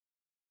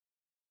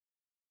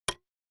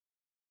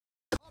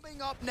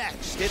Coming up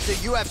next, it's a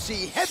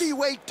UFC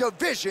heavyweight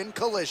division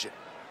collision.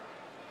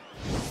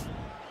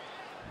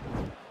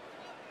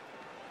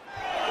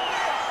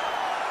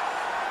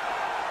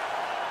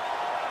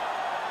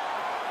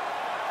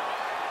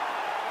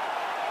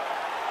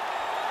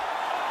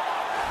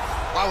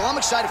 Well, I'm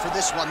excited for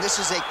this one. This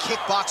is a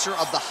kickboxer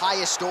of the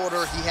highest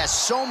order. He has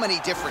so many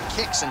different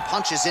kicks and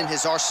punches in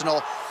his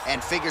arsenal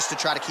and figures to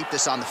try to keep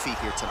this on the feet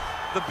here tonight.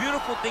 The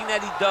beautiful thing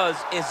that he does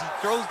is he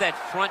throws that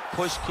front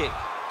push kick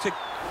to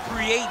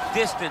create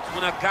distance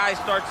when a guy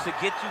starts to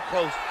get too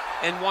close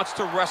and wants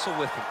to wrestle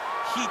with him.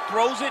 He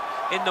throws it,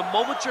 and the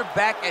moment you're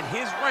back at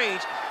his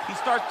range, he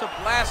starts to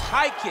blast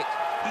high kicks.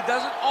 He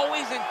doesn't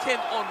always intend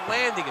on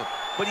landing him,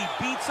 but he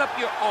beats up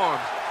your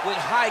arms with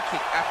high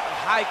kick after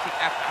high kick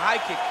after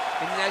high kick.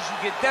 And then as you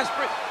get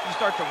desperate, you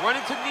start to run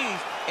into knees,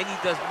 and he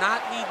does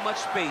not need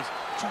much space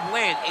to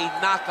land a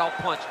knockout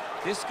punch.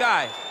 This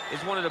guy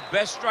is one of the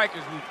best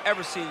strikers we've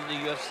ever seen in the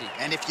UFC.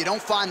 And if you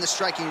don't find the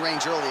striking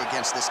range early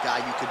against this guy,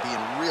 you could be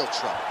in real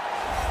trouble.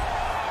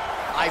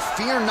 I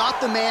fear not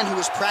the man who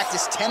has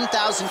practiced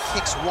 10,000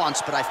 kicks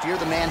once, but I fear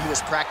the man who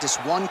has practiced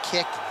one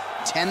kick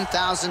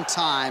 10,000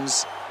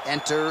 times.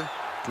 Enter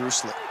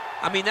Bruce Lee.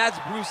 I mean, that's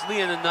Bruce Lee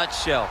in a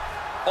nutshell.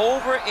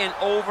 Over and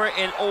over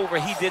and over,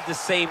 he did the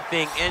same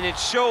thing, and it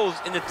shows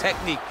in the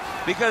technique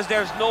because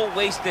there's no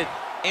wasted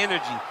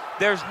energy.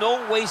 There's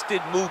no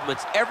wasted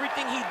movements.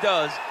 Everything he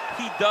does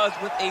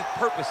with a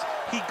purpose.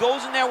 He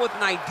goes in there with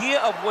an idea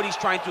of what he's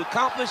trying to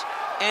accomplish,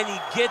 and he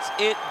gets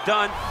it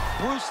done.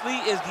 Bruce Lee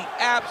is the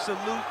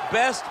absolute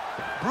best.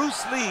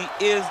 Bruce Lee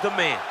is the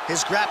man.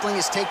 His grappling,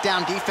 his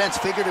takedown defense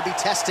figure to be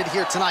tested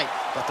here tonight,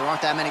 but there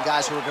aren't that many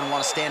guys who are going to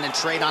want to stand and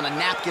trade on a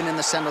napkin in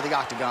the center of the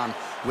octagon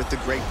with the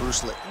great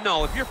Bruce Lee.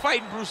 No, if you're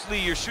fighting Bruce Lee,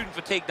 you're shooting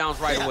for takedowns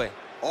right away.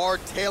 Our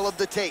tale of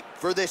the tape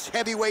for this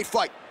heavyweight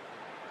fight.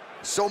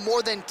 So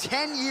more than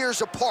 10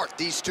 years apart,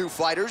 these two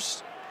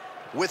fighters,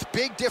 with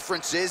big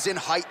differences in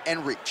height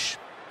and reach.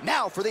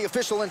 Now for the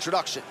official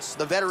introductions,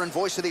 the veteran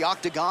voice of the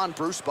octagon,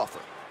 Bruce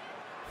Buffer.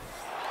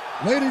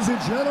 Ladies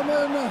and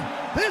gentlemen,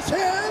 this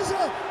is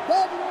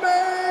the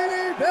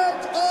main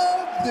event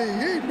of the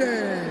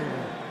evening.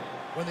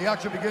 When the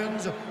action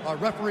begins, our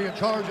referee in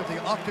charge of the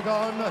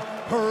octagon,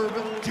 Herb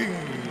Dean.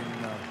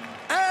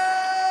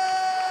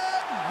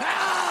 And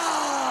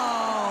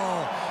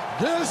now,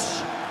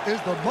 this is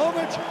the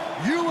moment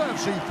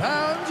UFC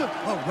fans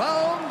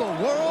around the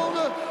world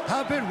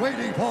have been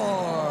waiting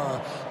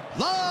for.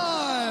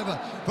 Live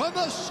from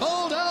the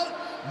sold-out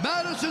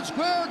Madison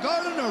Square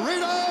Garden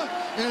Arena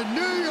in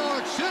New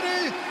York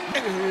City,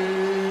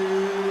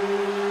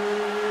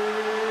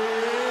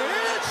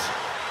 it's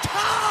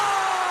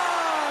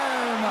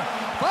time!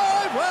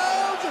 5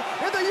 rounds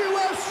in the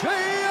UFC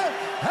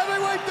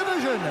heavyweight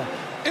division.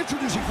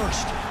 Introducing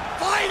first,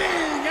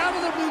 fighting out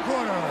of the blue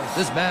corner.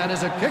 This man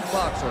is a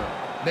kickboxer,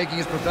 making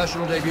his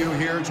professional debut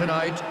here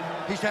tonight.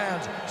 He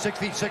stands 6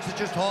 feet 6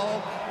 inches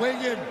tall,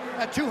 weighing in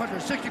at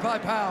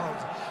 265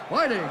 pounds.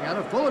 Fighting out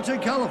of Fullerton,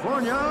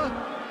 California,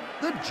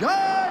 the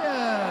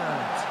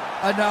Giant.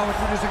 And now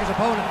introducing his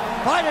opponent,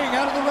 fighting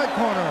out of the red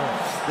corner.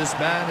 This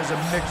man is a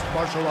mixed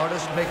martial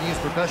artist, making his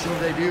professional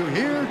debut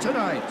here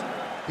tonight.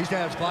 He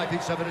stands 5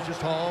 feet 7 inches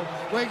tall,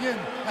 weighing in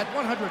at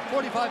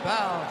 145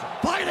 pounds.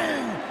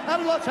 Fighting out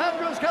of Los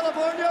Angeles,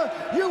 California,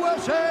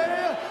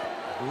 USA,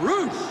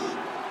 Bruce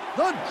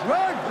the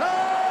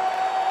Dragon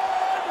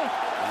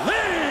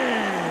Lee!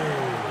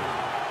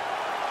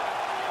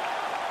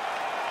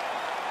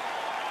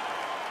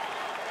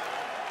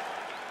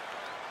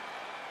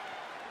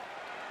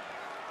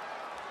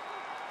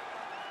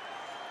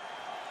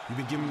 You've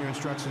been given your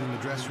instructions in the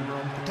dressing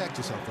room. Protect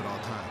yourself at all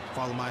times.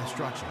 Follow my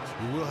instructions.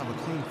 We will have a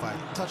clean fight.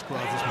 Touch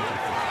gloves, let's make it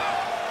fair.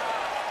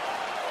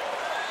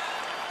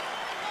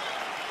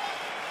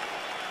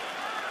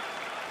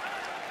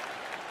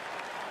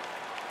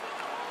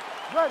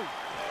 Ready.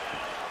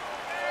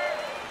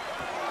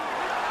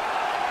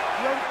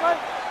 You ready to fight?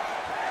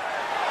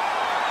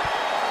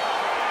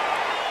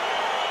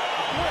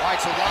 All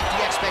right, so lofty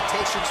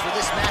expectations for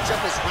this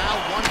matchup as round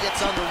 1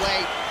 gets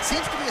underway.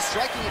 Seems to be a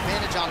striking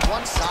advantage on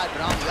one side,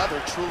 but on the other,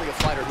 truly a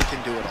fighter who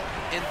can do it all.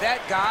 And that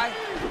guy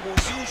will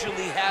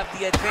usually have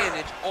the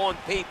advantage on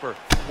paper.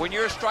 When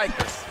you're a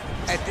striker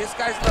at this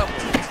guy's level,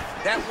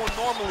 that will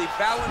normally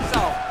balance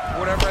out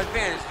whatever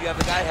advantage the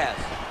other guy has.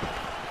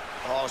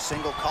 Oh,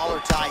 single collar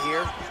tie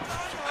here.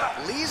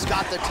 Lee's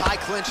got the tie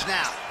clinch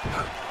now.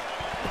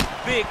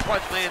 Big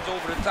punch lands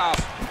over the top.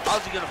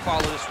 How's he gonna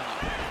follow this one up?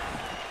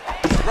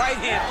 Right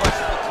hand punch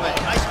in the clinch.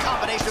 Nice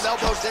combination of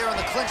elbows there in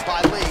the clinch by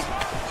Lee.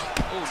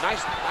 Oh,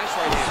 nice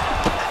right hand.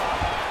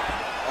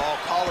 Oh,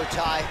 collar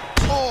tie.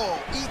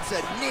 Oh, eats a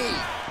knee.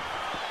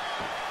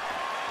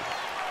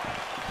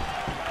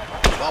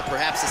 Well,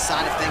 perhaps a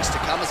sign of things to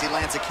come as he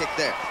lands a kick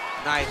there.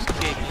 Nice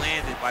kick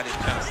landed by this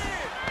gentleman.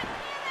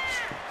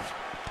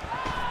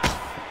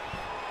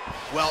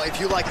 Well, if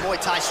you like Muay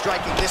Thai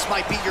striking, this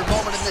might be your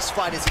moment in this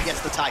fight as he gets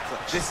the tie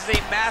clinch. This is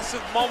a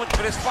massive moment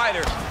for this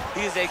fighter.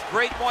 He is a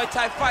great Muay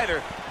Thai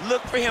fighter.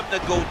 Look for him to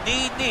go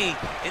knee,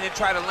 and then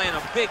try to land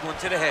a big one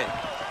to the head.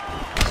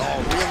 Oh,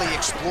 really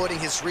exploiting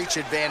his reach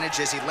advantage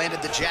as he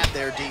landed the jab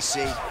there, DC.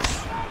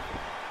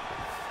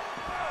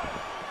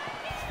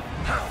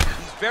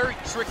 He's very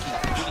tricky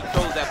when he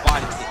throws that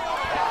body kick.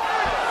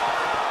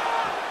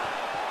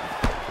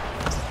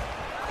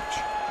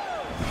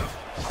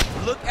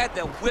 Look at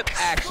the whip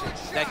action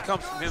that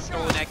comes from him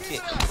throwing that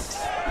kick. A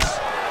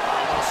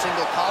little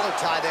single collar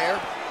tie there.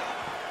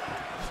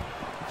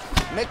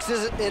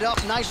 Mixes it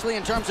up nicely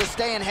in terms of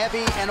staying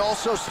heavy and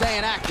also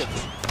staying active.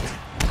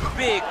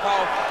 Big,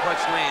 powerful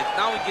punch lands.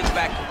 Now he gets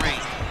back to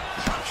range.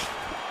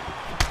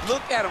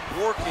 Look at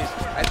him working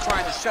at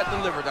trying to shut the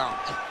liver down.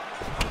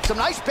 Some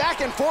nice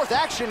back and forth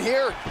action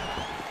here.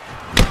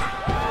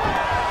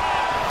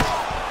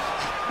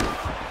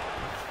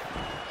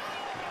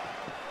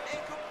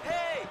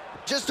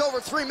 Just over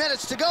 3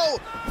 minutes to go.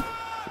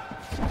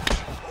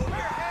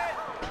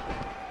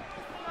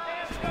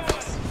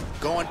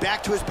 Going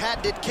back to his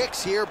patented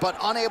kicks here, but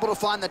unable to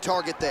find the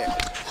target there.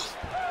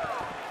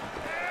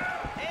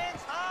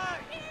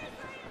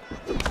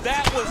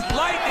 That was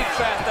lightning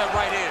fast, that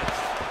right hand.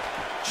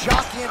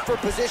 Jockeying for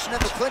position in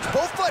the clinch.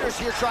 Both fighters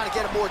here trying to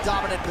get a more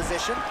dominant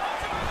position.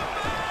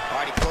 All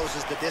right, he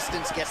closes the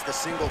distance, gets the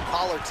single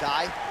collar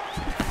tie.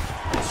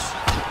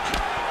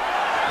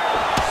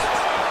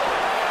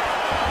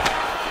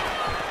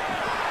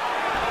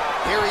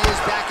 Here he is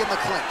back in the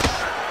clinch.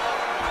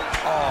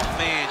 Oh,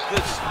 man,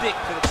 good stick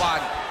to the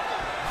body.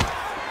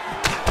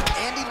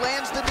 And he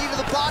lands the knee to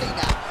the body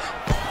now.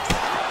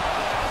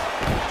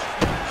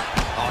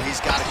 Oh, he's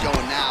got it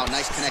going now.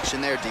 Nice connection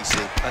there, DC.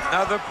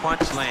 Another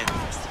punch landed.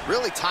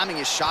 Really timing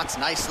his shots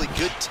nicely.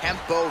 Good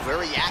tempo,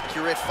 very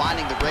accurate,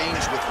 finding the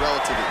range with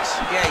relative ease.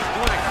 Yeah, he's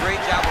doing a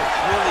great job of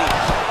really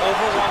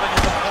overwhelming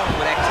his opponent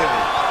with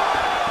activity.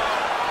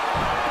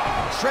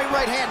 Straight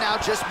right hand now,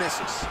 just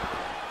misses.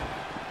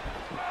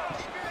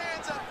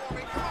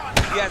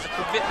 He has a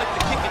commitment to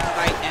kicking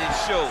tonight, and it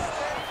shows.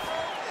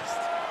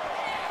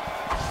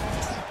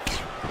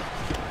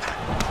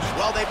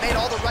 Well, they've made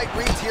all the right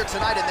reads here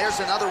tonight, and there's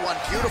another one.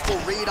 Beautiful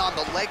read on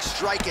the leg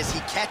strike as he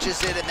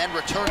catches it and then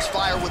returns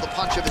fire with a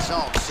punch of his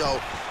own.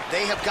 So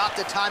they have got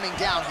the timing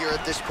down here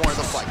at this point of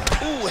the fight.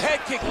 Ooh,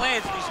 head kick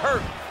lands and he's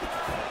hurt.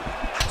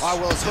 Oh,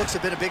 well, his hooks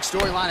have been a big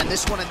storyline in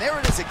this one, and there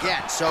it is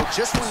again. So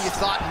just when you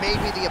thought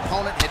maybe the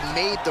opponent had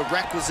made the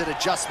requisite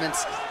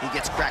adjustments, he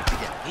gets cracked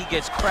again. He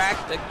gets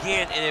cracked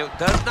again, and it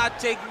does not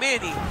take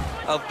many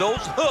of those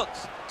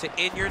hooks to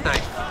end your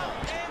night.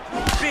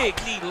 Big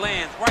knee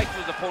lands right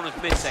through his opponent's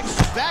midsection.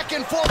 Back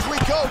and forth we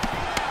go.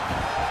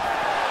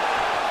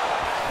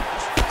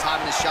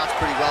 Timing his shots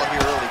pretty well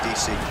here early,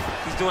 DC.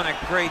 He's doing a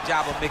great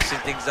job of mixing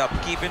things up,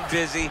 keeping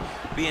busy,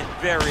 being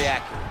very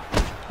accurate.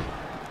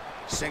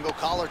 Single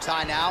collar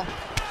tie now.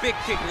 Big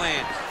kick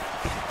lands.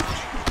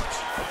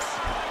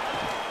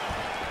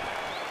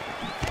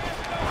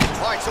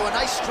 All right, so a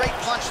nice straight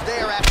punch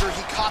there after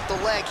he caught the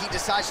leg. He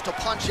decides to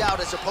punch out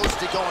as opposed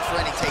to going for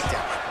any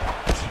takedown.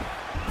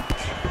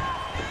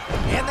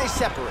 And they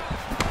separate.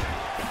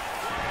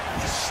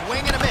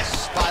 Swing and a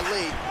miss by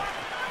Lee.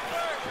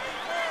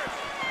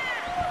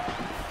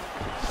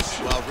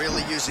 Well,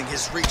 really using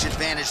his reach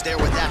advantage there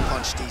with that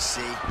punch,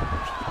 DC.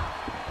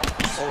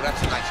 Oh,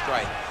 that's a nice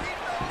strike.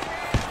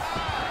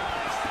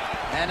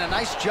 And a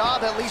nice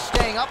job at least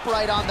staying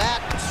upright on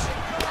that.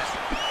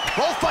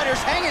 Both fighters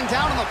hanging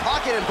down in the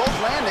pocket and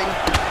both landing.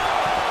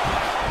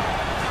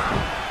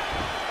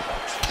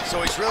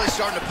 So he's really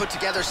starting to put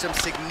together some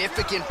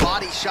significant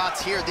body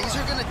shots here. These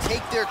are going to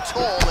take their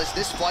toll as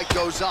this fight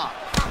goes on.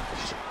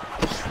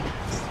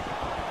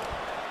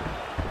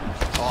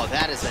 Oh,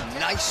 that is a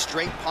nice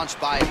straight punch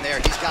by him there.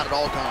 He's got it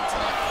all going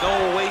tonight.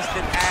 No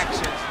wasted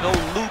actions, no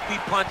loopy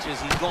punches.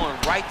 He's going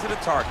right to the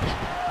target.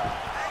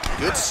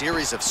 Good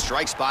series of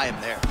strikes by him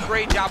there.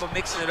 Great job of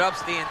mixing it up,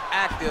 staying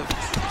active,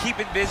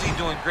 keeping busy,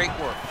 doing great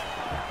work.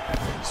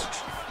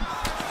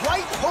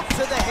 Right hook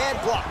to the head,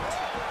 blocked.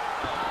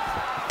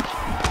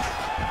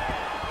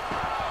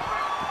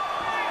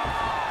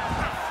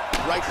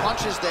 Right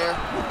punches there.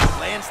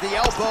 Lands the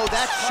elbow.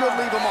 That should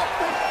leave him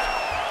off.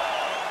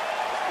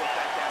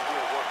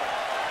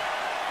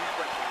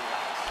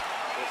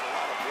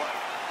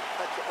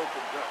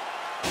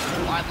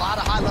 All right, a lot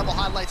of high-level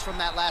highlights from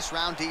that last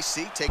round,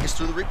 DC. Take us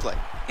through the replay.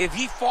 If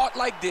he fought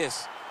like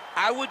this,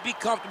 I would be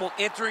comfortable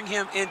entering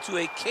him into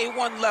a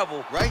K1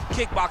 level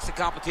kickboxing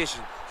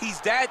competition.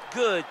 He's that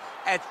good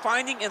at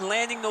finding and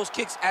landing those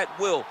kicks at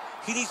will.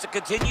 He needs to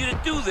continue to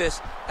do this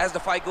as the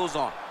fight goes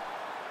on.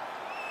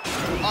 All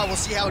right, we'll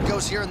see how it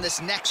goes here in this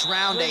next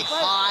round. A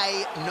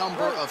high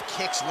number of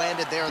kicks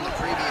landed there in the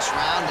previous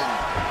round, and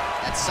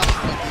at some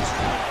point, these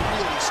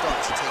really start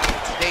to take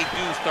effect. They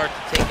do start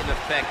to take an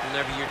effect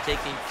whenever you're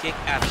taking kick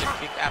after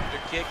kick after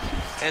kick,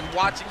 and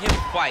watching him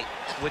fight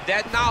with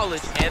that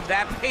knowledge and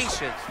that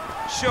patience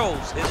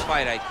shows his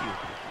fight IQ.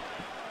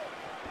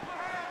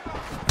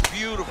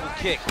 Beautiful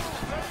kick.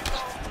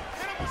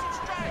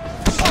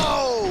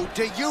 Oh,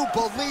 do you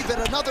believe it?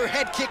 Another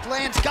head kick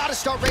lands. Got to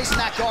start raising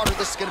that guard, or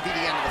this is going to be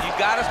the end of it. You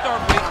got to start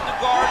raising the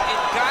guard and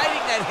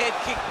guiding that head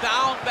kick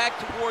down back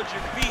towards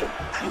your feet.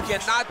 You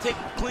cannot take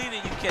him clean,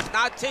 and you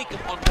cannot take him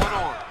on one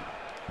arm.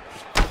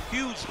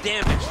 Huge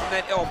damage from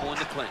that elbow in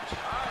the clinch.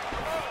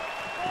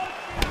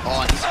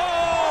 Oh!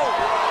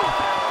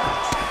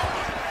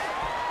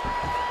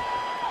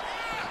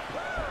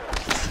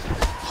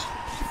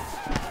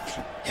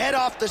 Head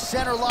off the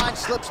center line,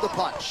 slips the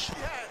punch.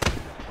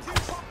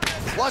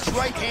 Flush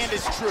right hand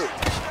is true.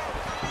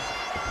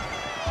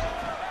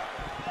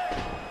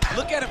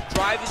 Look at him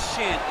drive his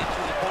shin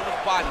into the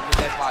opponent's body with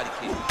that body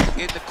kick.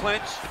 In the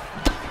clinch,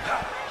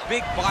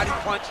 big body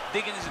punch,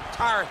 digging his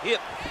entire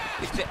hip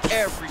into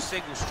every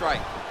single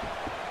strike.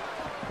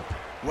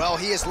 Well,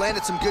 he has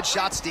landed some good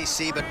shots,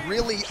 DC, but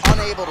really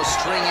unable to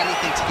string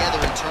anything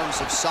together in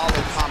terms of solid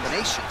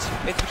combinations.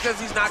 It's because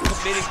he's not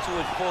committing to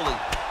it fully.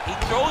 He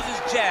throws his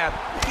jab.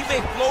 He may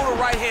float a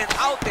right hand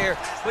out there,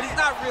 but he's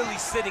not really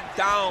sitting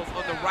down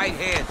on the right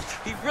hand.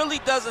 He really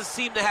doesn't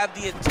seem to have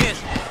the intent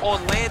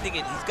on landing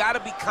it. He's got to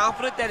be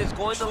confident that it's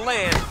going to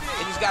land,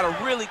 and he's got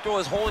to really throw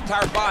his whole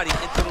entire body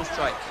into those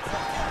strikes.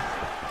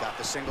 Got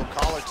the single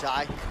collar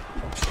tie.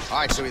 All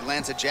right, so he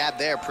lands a jab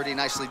there. Pretty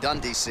nicely done,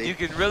 DC. You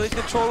can really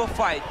control a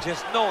fight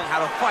just knowing how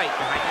to fight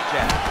behind your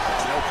jab.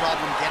 No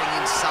problem getting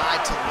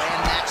inside to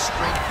land that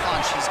straight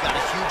punch. He's got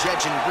a huge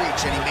edge and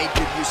reach, and he made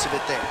good use of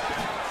it there.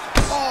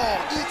 Oh,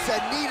 eats a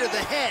knee to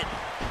the head.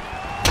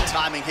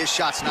 Timing his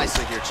shots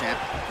nicely here, champ.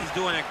 He's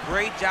doing a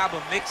great job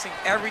of mixing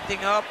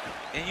everything up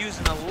and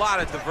using a lot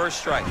of diverse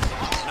strikes.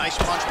 Nice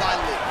punch by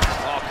Lee.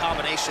 Oh,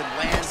 combination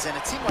lands, and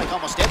it seemed like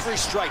almost every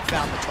strike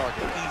found the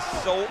target.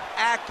 He's so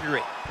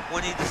accurate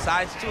when he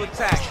decides to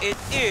attack. It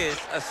is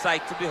a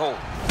sight to behold.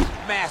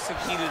 Massive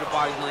knee to the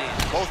body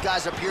land. Both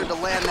guys appeared to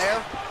land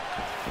there.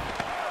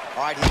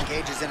 All right, he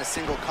engages in a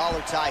single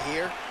collar tie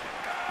here.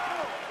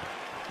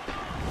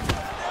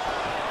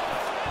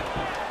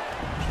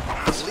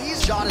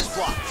 Lee's shot is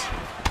blocked.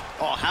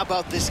 Oh, how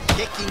about this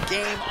kicking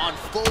game on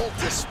full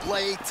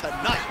display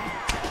tonight?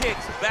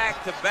 Kicks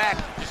back to back,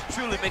 just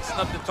truly mixing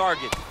up the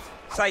target.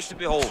 Sight to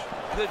behold.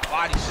 Good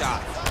body shot.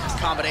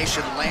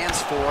 Combination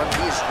lands for him.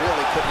 He is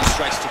really putting his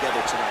strikes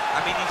together tonight. I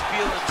mean, he's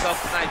feeling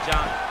himself tonight,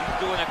 John. He's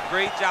doing a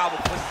great job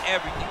of putting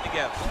everything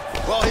together.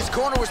 Well, his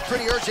corner was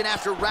pretty urgent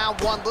after round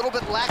one. A little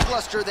bit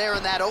lackluster there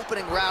in that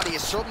opening round. He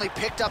has certainly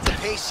picked up the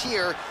pace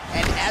here,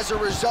 and as a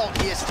result,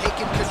 he has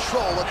taken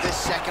control of this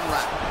second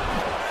round.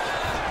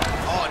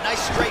 Oh, a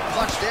nice straight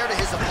punch there to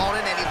his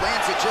opponent, and he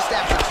lands it just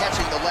after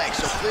catching the leg.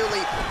 So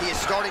clearly, he is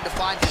starting to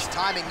find his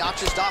timing, not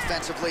just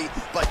offensively,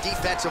 but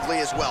defensively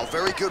as well.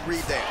 Very good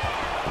read there.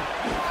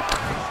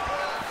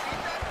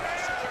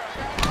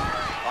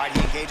 All right,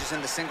 he engages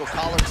in the single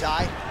collar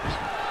tie.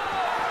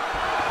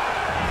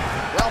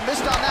 Well,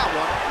 missed on that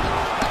one.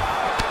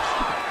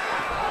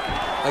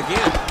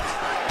 Again,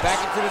 back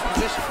into this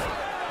position.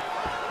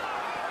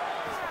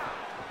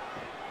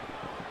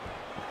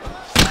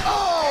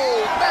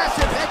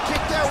 Massive head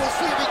kick there. We'll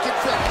see if he can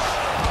finish.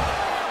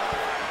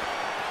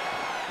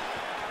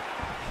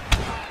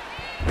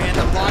 Man,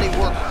 the body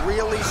work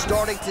really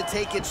starting to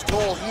take its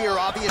toll here.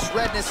 Obvious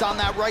redness on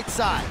that right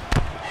side.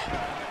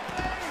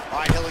 All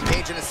right, he'll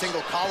engage in a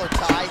single collar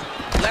tie.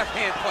 Left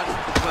hand punch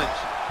to the clinch.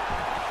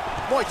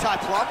 Muay Thai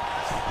plump.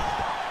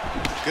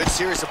 Good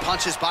series of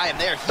punches by him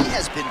there. He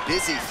has been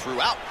busy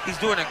throughout. He's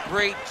doing a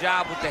great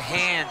job with the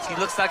hands. He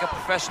looks like a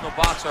professional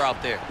boxer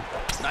out there.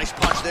 Nice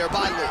punch there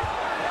by Lee.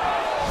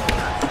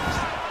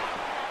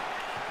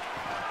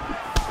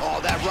 Oh,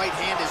 that right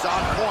hand is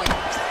on point.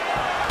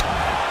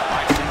 All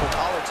right, single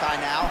collar tie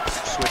now.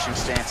 Switching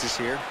stances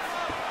here.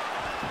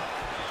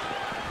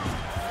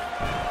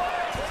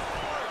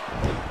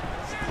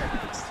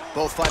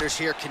 Both fighters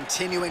here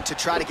continuing to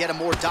try to get a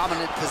more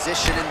dominant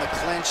position in the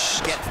clinch,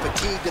 get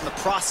fatigued in the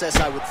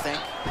process, I would think.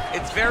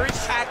 It's very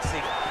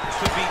taxing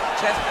to be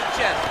chest to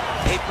chest,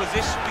 a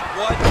position with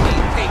one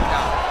knee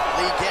takedown.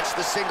 Lee gets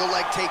the single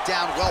leg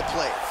takedown, well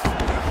played.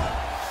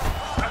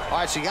 All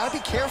right, so you gotta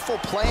be careful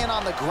playing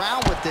on the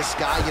ground with this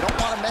guy. You don't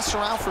wanna mess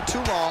around for too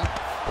long.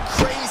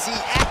 Crazy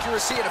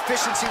accuracy and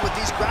efficiency with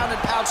these ground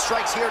and pound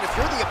strikes here. And if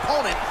you're the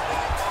opponent,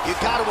 you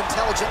gotta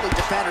intelligently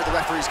defend or the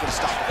referee's gonna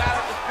stop it. You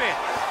gotta defend,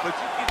 but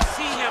you can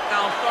see him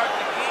now starting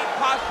to gain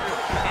posture,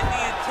 and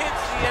the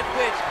intensity at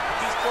which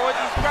he's throwing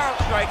these ground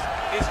strikes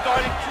is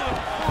starting to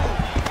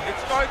improve.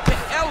 It's starting to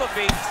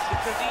elevate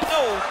because he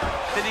knows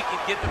that he can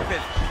get the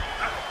finish.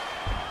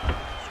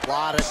 A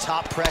lot of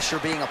top pressure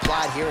being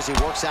applied here as he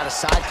works out of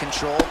side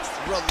control.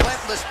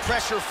 Relentless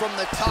pressure from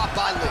the top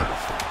by Lee.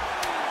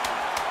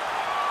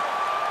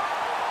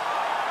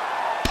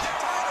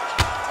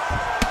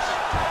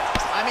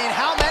 I mean,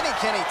 how many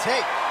can he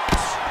take?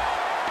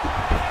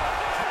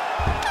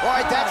 All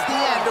right, that's the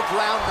end of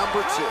round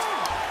number 2.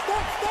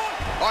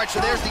 All right, so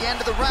there's the end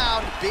of the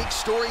round. Big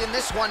story in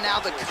this one now.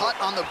 The cut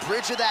on the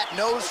bridge of that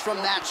nose from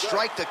that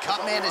strike. The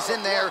cut man is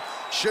in there.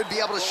 Should be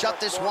able to shut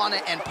this one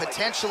and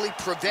potentially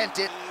prevent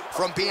it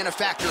from being a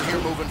factor here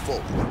moving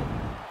forward.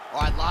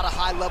 All right, a lot of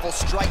high-level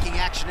striking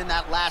action in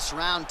that last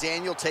round.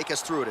 Daniel, take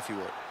us through it, if you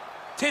would.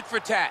 Tit for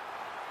tat.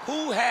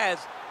 Who has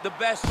the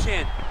best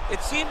chin?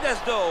 It seemed as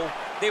though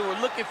they were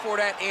looking for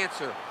that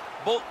answer.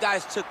 Both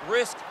guys took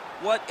risk.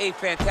 What a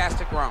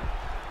fantastic round.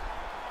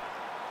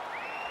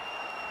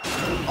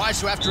 All right,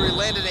 so after he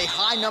landed a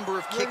high number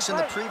of kicks in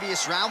the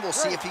previous round, we'll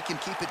see if he can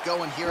keep it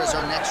going here as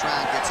our next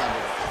round gets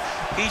underway.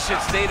 He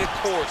should stay the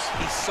course.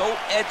 He's so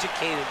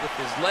educated with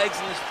his legs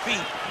and his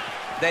feet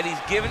that he's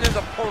given his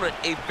opponent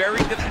a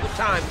very difficult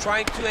time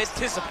trying to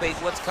anticipate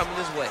what's coming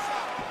his way.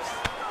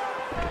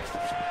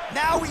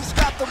 Now he's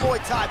got the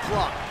Muay Thai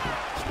plum.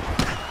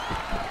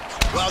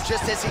 Well,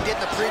 just as he did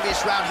in the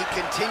previous round, he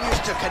continues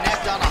to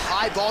connect on a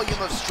high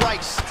volume of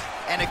strikes.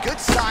 And a good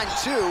sign,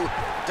 too,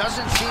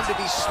 doesn't seem to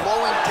be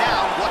slowing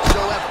down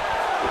whatsoever.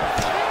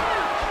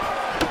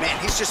 Man,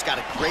 he's just got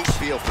a great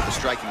feel for the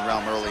striking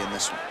realm early in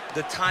this one.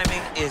 The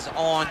timing is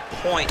on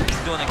point. He's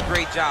doing a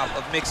great job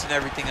of mixing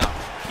everything up.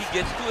 He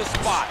gets to a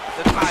spot,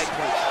 the Thai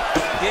punch.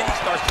 Then he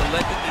starts to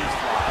let the knees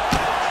fly.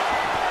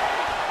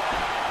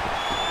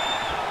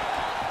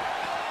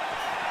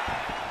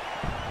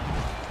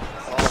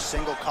 Oh,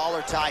 single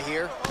collar tie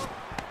here.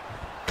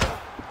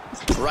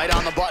 Right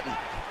on the button.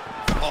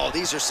 Oh,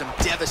 these are some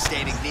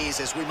devastating knees,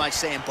 as we might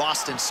say in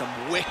Boston, some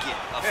wicked,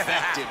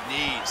 effective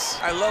knees.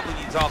 I love when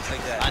you talk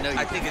like that. I know you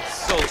do. I think it's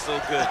so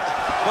good.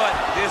 But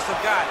there's some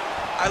guy,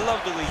 I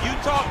love the way you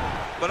talk,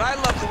 but I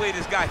love the way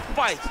this guy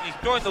fights. He's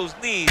throwing those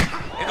knees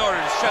in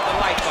order to shut the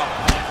lights off.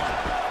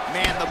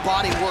 Man, the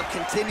body work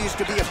continues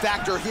to be a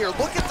factor here.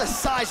 Look at the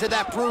size of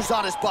that bruise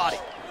on his body.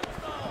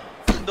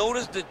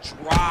 Notice the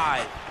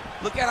drive.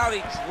 Look at how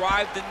they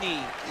drive the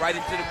knee right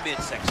into the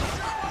midsection.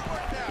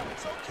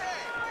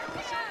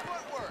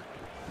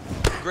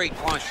 Great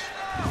punch.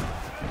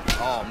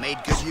 Oh, made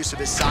good use of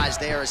his size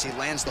there as he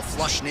lands the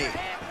flush knee.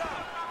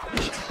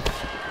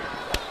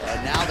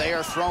 And now they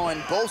are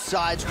throwing both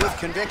sides with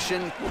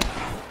conviction.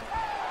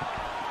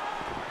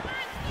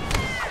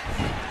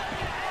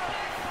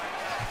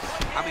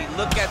 I mean,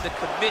 look at the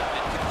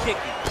commitment to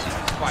kicking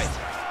in this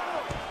fight.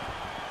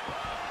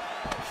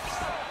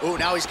 Oh,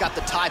 now he's got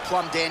the Thai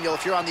plum, Daniel.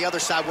 If you're on the other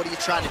side, what are you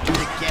trying to do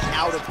to get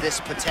out of this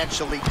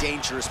potentially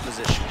dangerous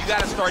position? You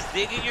got to start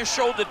digging your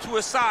shoulder to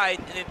a side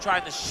and then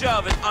trying to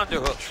shove an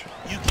underhook.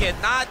 You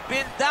cannot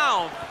bend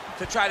down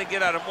to try to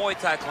get out of Muay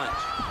Thai clinch.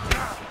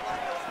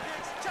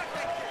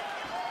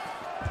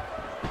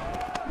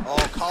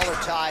 Oh, collar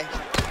tie.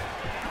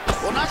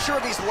 Well, not sure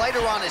if he's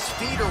lighter on his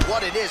feet or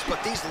what it is,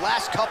 but these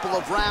last couple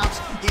of rounds,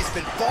 he's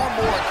been far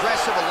more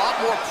aggressive, a lot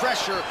more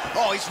pressure.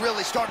 Oh, he's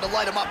really starting to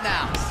light him up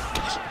now.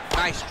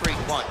 Nice straight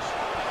punch.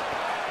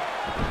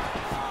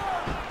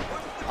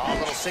 Oh, a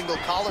little single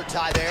collar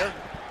tie there.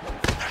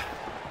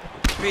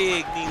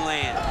 Big knee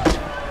land.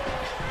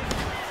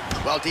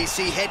 Well,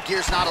 DC,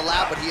 headgear's not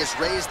allowed, but he has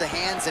raised the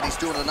hands, and he's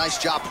doing a nice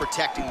job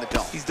protecting the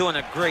dome. He's doing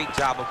a great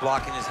job of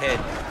blocking his head.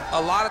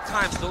 A lot of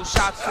times, those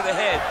shots to the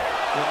head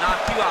will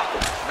knock you out.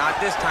 Not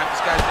this time.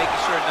 This guy's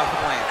making sure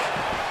nothing lands.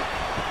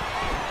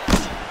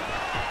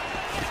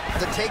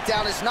 The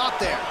takedown is not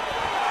there.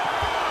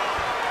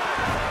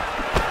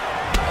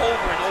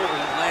 Over and over,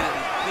 he's landing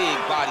these big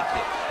body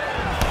kicks.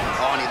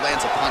 Oh, and he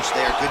lands a punch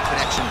there. Good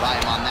connection by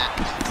him on that.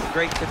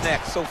 Great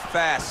connect, so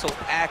fast, so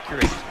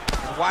accurate.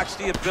 Watch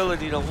the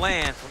ability to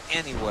land from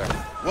anywhere.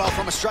 Well,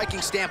 from a striking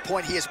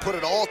standpoint, he has put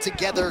it all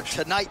together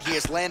tonight. He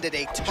has landed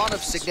a ton of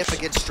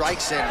significant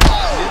strikes, and Didn't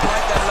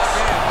like that left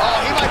hand.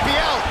 oh, he might be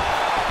out.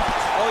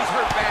 Oh, he's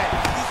hurt bad.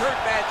 He's hurt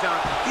bad, John.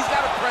 He's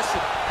got to press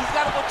him. He's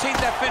got to go chase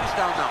that finish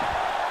down now.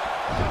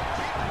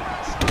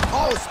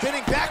 Oh,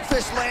 spinning back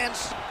fist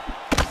lands.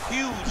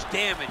 Huge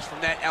damage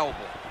from that elbow.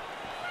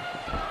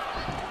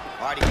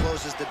 All right, he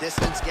closes the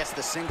distance, gets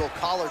the single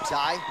collar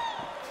tie.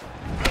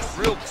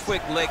 Real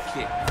quick leg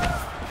kick.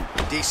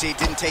 DC,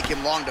 didn't take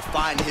him long to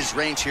find his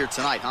range here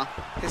tonight, huh?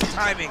 His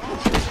timing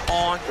is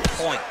on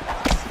point.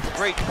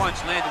 Great punch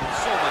landed with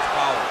so much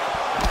power.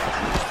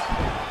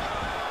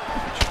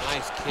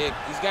 Nice kick.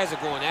 These guys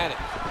are going at it.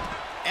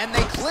 And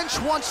they clinch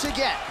once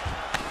again.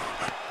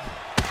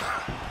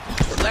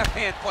 Left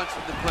hand punch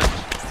from the clinch.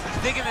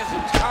 He's digging his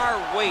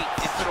entire weight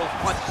into those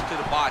punches to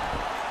the body.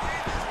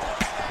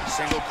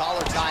 Single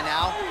collar tie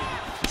now.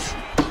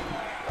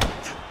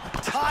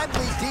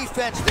 Timely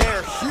defense there.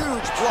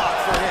 Huge block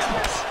for him.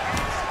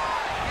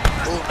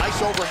 Oh,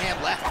 nice overhand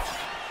left.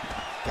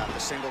 Got the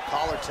single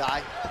collar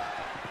tie.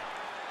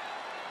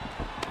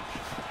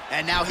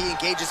 And now he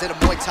engages in a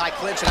Muay Thai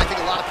clinch, and I think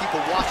a lot of people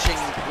watching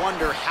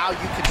wonder how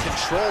you can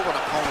control an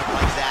opponent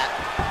like that.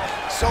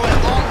 So at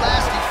long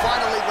last, he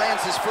finally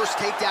lands his first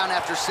takedown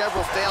after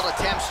several failed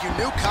attempts. You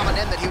knew coming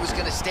in that he was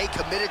going to stay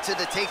committed to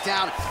the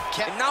takedown.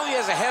 And now he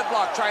has a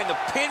headlock trying to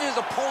pin his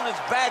opponent's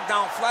back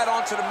down flat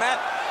onto the mat.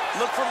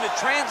 Look from the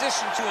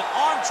transition to an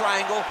arm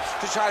triangle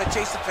to try to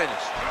chase the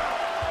finish.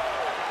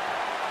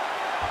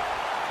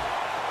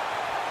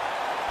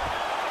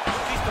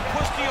 Needs to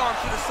push the arm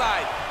to the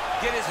side.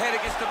 Get his head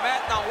against the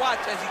mat. Now watch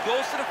as he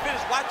goes to the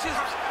finish. Watch his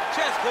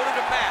chest go to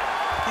the mat.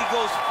 He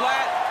goes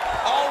flat,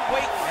 all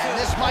weight. And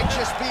this might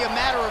just be a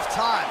matter of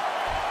time.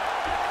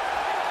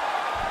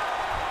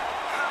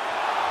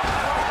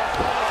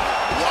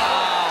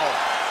 Wow.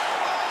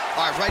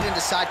 All right, All right, right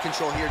into side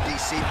control here,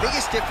 DC.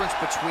 Biggest difference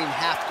between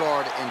half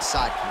guard and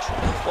side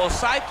control? Well,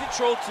 side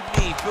control to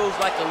me feels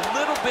like a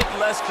little bit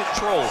less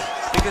control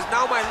because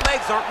now my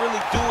legs aren't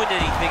really doing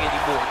anything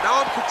anymore.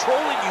 Now I'm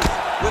controlling you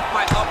with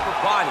my upper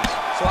body.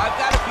 So I've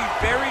got to be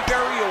very,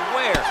 very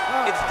aware.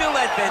 It's still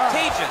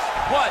advantageous,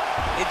 but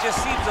it just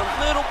seems a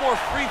little more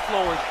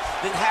free-flowing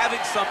than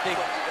having something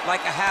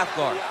like a half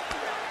guard.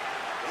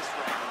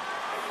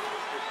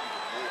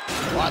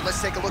 All right,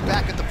 let's take a look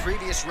back at the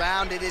previous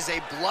round. It is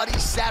a bloody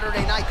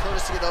Saturday night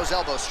courtesy of those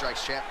elbow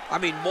strikes, champ. I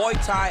mean, Muay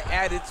Thai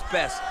at its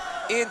best.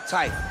 In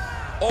tight,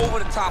 over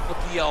the top with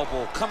the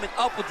elbow, coming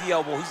up with the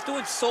elbow. He's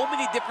doing so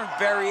many different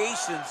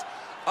variations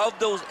of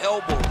those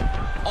elbows.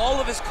 All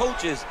of his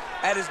coaches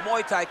at his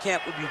Muay Thai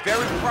camp would be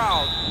very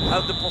proud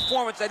of the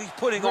performance that he's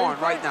putting on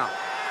right now.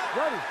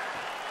 Ready.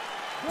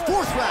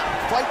 Fourth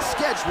round, fight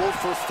scheduled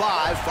for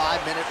 5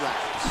 5-minute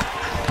rounds.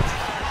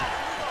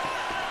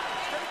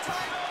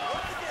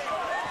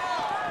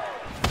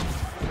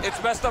 It's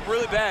messed up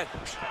really bad.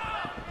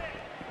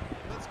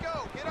 Let's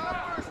go. Get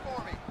on first for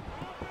me.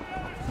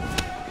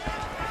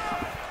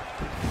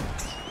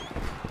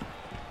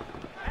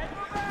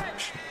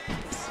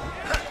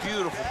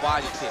 Beautiful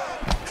body kick.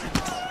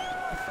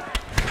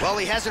 Well,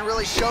 he hasn't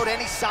really showed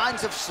any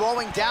signs of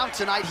slowing down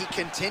tonight. He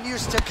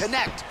continues to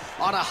connect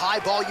on a high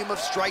volume of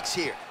strikes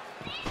here.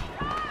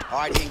 All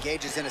right, he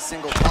engages in a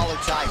single collar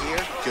tie here.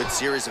 Good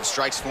series of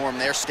strikes for him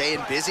there,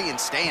 staying busy and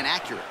staying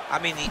accurate. I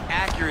mean, the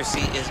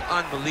accuracy is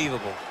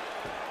unbelievable.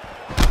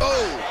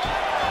 Oh!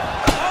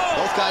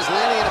 Both guys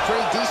landing at a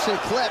pretty decent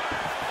clip.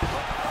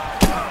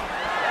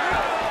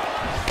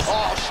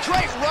 Oh,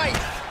 straight right.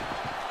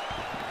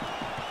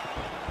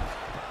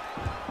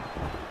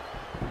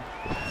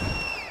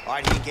 All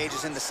right, he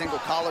engages in the single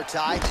collar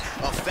tie.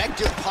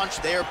 Effective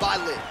punch there by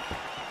Lee.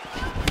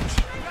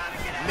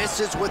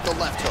 Misses with the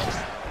left hook.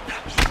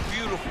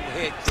 Beautiful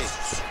head kick.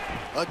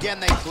 Again,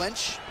 they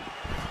clinch.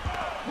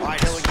 All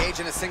right, he'll engage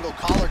in a single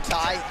collar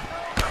tie.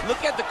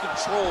 Look at the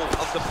control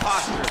of the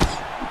posture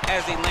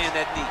as they land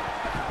that knee.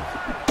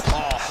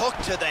 Oh, hook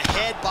to the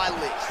head by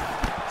Lee.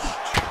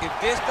 If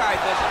this guy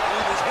doesn't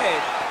move his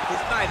head,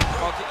 his night is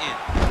about to end.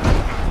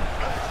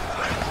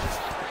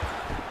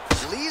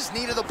 Lee's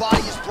knee to the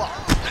body is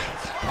blocked.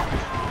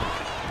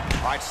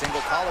 All right,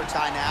 single collar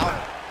tie now.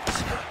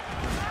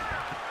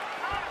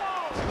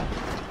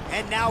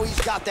 And now he's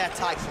got that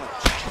tie clinch.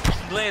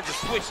 He lands a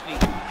switch knee.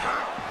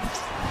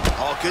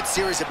 Oh, good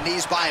series of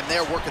knees by him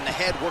there, working the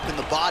head, working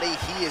the body.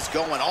 He is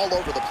going all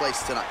over the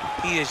place tonight.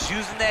 He is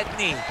using that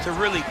knee to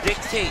really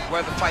dictate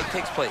where the fight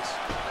takes place.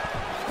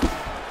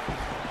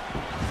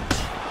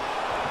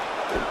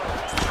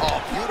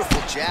 Oh, beautiful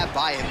jab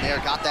by him there.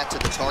 Got that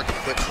to the target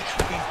quickly.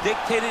 He's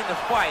dictating the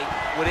fight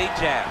with a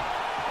jab.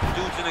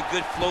 Dude's in a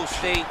good flow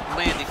state,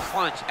 landing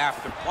punch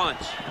after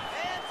punch.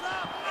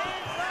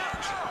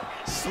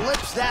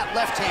 Slips that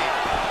left hand.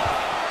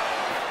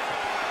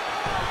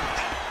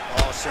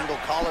 Oh, single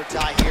collar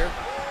tie here.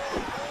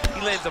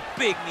 He lands a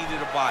big knee to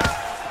the body.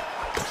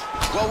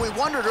 Well, we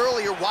wondered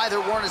earlier why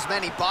there weren't as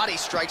many body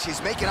strikes.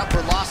 He's making up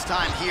for lost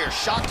time here.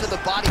 Shot to the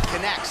body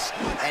connects,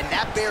 and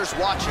that bears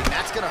watching.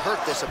 That's going to hurt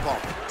this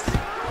opponent.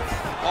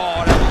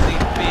 Oh, that was a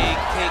big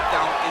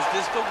takedown. Is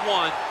this the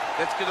one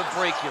that's going to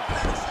break him?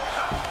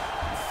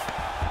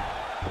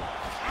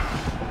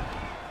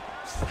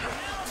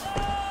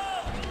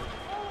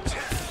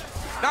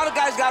 Now the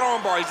guy's got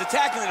armbar. He's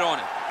attacking it on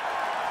him.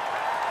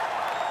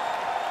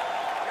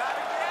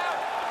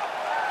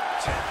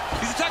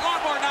 He's attacking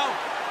armbar now.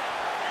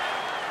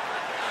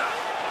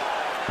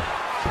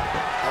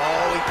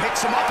 Oh, he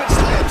picks him up and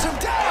slams him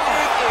down.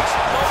 Big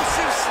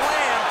explosive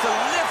slam to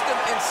lift him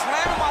and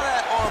slam him out of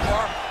that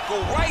armbar.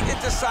 Go right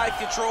into side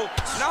control.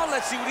 Now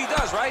let's see what he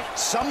does, right?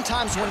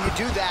 Sometimes when you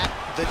do that,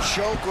 the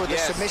choke or the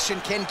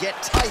submission can get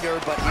tighter,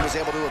 but he was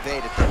able to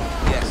evade it.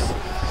 Yes.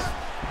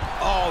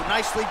 Oh,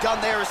 nicely done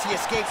there as he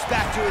escapes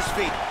back to his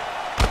feet.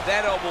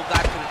 That elbow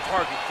got to the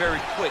target very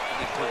quick when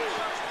he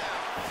clinched.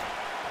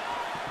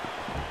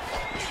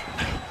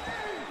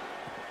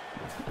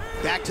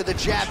 Back to the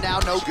jab now,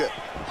 no good.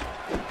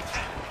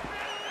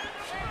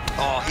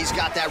 Oh, he's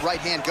got that right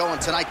hand going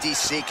tonight,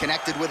 DC.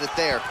 Connected with it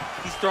there.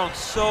 He's thrown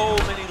so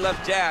many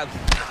left jabs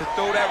to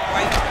throw that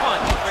right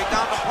punch right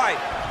down the pipe.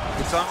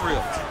 It's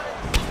unreal.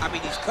 I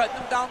mean, he's cutting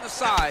them down the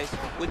sides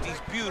with these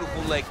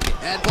beautiful leg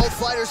kicks. And both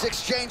fighters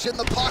exchange in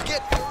the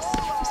pocket.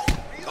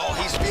 Oh,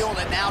 he's feeling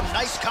it now.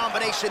 Nice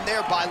combination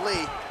there by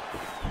Lee.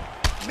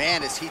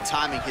 Man, is he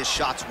timing his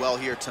shots well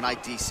here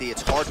tonight, DC.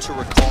 It's hard to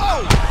recall.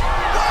 Oh!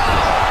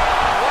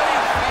 What a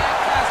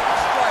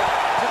fantastic strike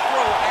to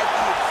throw at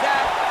the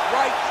exact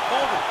right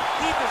moment.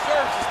 He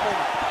deserves this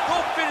moment.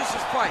 Go finish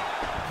his fight.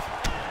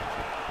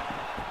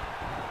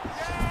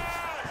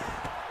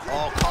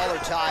 Oh, collar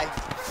tie.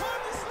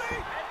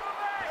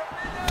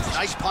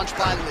 Nice punch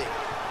by Lee.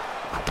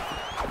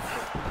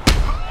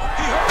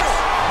 He hurt him.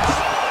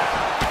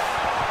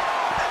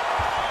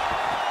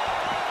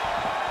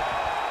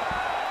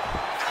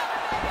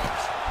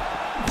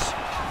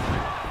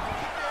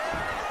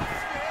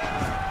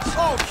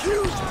 Oh,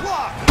 huge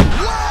block.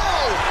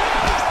 Whoa!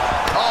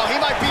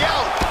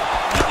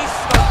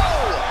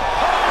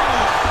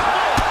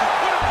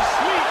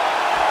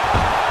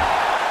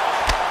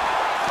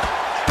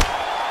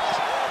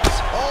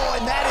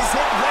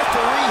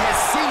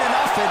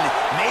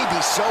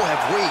 so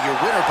have we. Your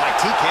winner by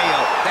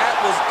TKO. That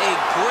was a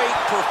great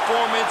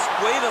performance.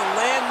 Way to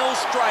land those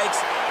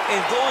strikes and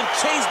go and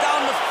chase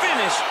down the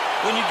finish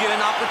when you get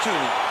an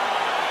opportunity.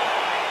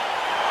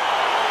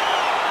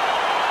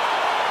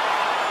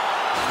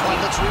 All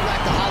right, let's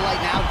re-rack the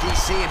highlight now,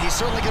 DC, and he's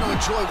certainly going to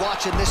enjoy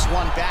watching this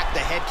one back. The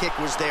head kick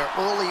was there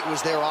early, it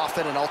was there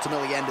often, and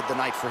ultimately ended the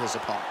night for his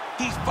opponent.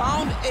 He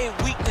found a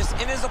weakness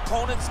in his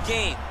opponent's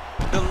game.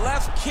 The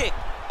left kick,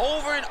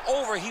 over and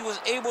over, he was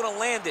able to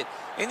land it.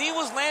 And he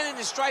was landing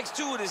the strikes,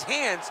 too, with his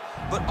hands,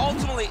 but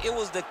ultimately it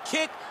was the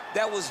kick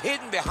that was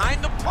hidden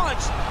behind the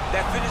punch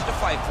that finished the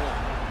fight for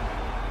him.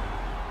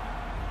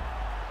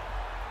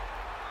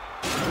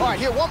 All right,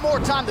 here one more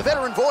time, the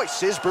veteran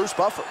voice is Bruce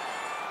Buffer.